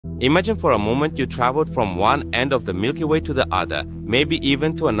Imagine for a moment you traveled from one end of the Milky Way to the other, maybe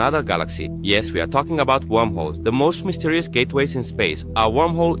even to another galaxy. Yes, we are talking about wormholes, the most mysterious gateways in space. A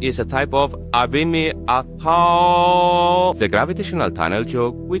wormhole is a type of the gravitational tunnel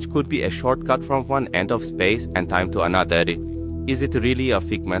joke, which could be a shortcut from one end of space and time to another. Is it really a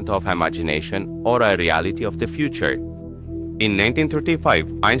figment of imagination or a reality of the future? In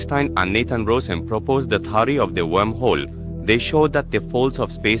 1935, Einstein and Nathan Rosen proposed the theory of the wormhole. They showed that the folds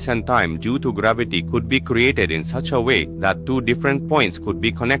of space and time due to gravity could be created in such a way that two different points could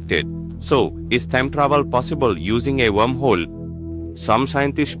be connected. So, is time travel possible using a wormhole? Some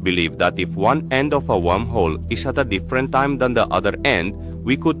scientists believe that if one end of a wormhole is at a different time than the other end,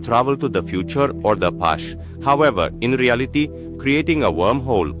 we could travel to the future or the past. However, in reality, creating a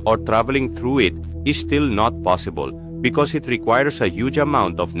wormhole or traveling through it is still not possible because it requires a huge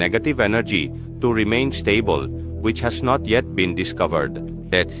amount of negative energy to remain stable, which has not yet been discovered.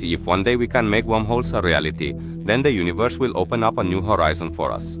 Let's see if one day we can make wormholes a reality. Then the universe will open up a new horizon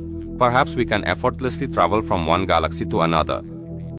for us. Perhaps we can effortlessly travel from one galaxy to another.